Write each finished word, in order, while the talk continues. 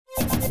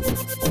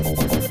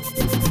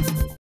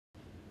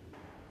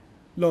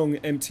Long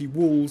empty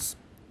walls,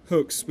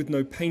 hooks with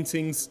no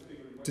paintings,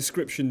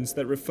 descriptions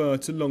that refer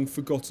to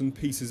long-forgotten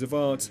pieces of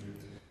art.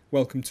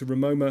 Welcome to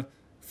Ramoma,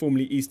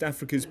 formerly East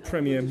Africa's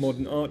premier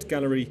modern art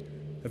gallery,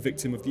 a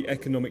victim of the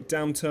economic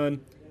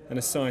downturn and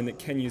a sign that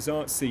Kenya's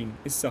art scene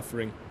is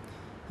suffering.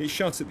 It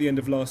shut at the end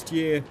of last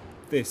year.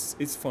 This is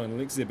its final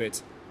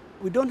exhibit.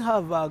 We don't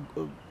have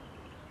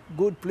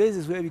good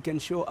places where we can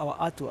show our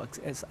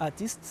artworks as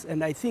artists,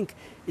 and I think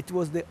it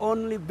was the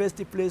only best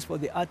place for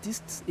the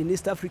artists in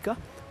East Africa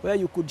where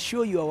you could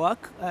show your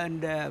work,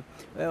 and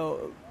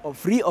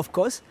free, of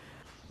course.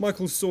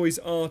 Michael Soy's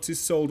art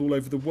is sold all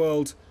over the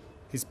world.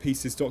 His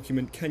pieces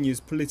document Kenya's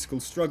political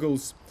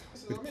struggles,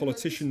 with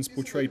politicians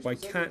portrayed by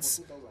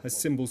cats as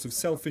symbols of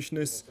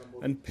selfishness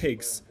and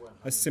pigs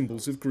as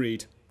symbols of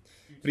greed.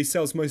 But he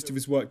sells most of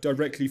his work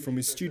directly from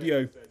his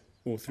studio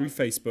or through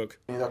Facebook.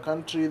 In the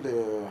country,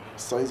 the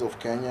size of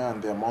Kenya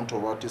and the amount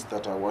of artists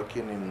that are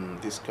working in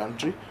this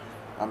country,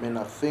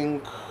 I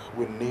think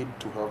we need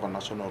to have a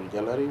national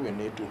gallery, we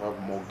need to have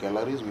more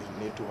galleries, we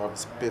need to have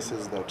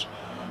spaces that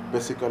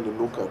basically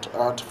look at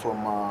art from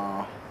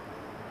a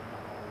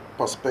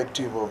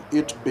perspective of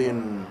it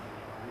being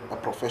a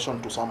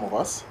profession to some of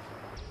us.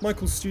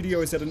 Michael's studio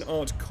is at an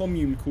art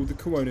commune called the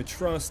Kuona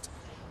Trust.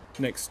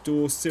 Next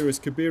door, Cyrus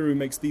Kabiru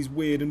makes these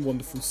weird and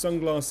wonderful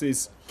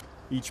sunglasses,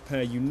 each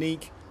pair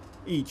unique,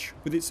 each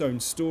with its own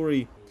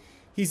story.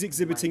 He's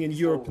exhibiting in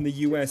Europe and the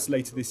US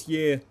later this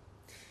year.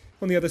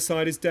 On the other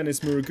side is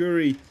Dennis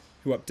Muruguri,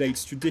 who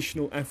updates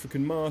traditional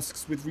African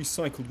masks with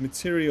recycled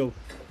material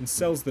and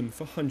sells them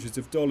for hundreds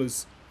of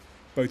dollars.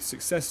 Both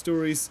success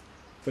stories,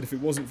 but if it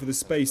wasn't for the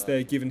space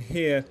they're given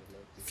here,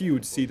 few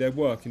would see their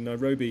work in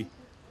Nairobi.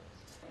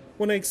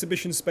 One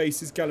exhibition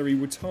space is Gallery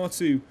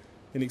Watatu,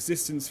 in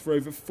existence for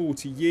over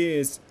 40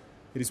 years.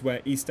 It is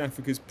where East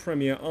Africa's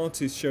premier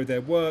artists show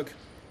their work,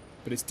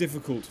 but it's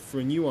difficult for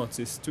a new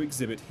artist to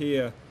exhibit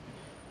here.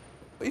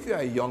 If you're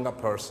a younger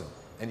person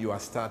and you are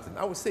starting,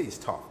 I would say it's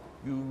tough.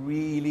 You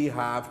really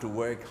have to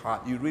work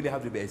hard. You really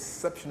have to be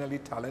exceptionally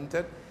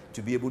talented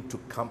to be able to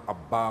come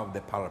above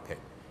the parapet.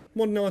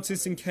 Modern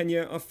artists in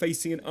Kenya are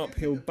facing an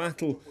uphill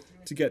battle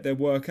to get their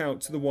work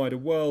out to the wider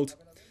world.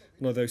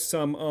 And although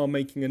some are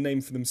making a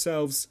name for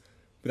themselves,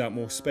 without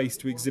more space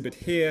to exhibit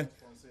here,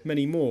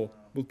 many more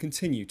will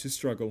continue to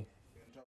struggle.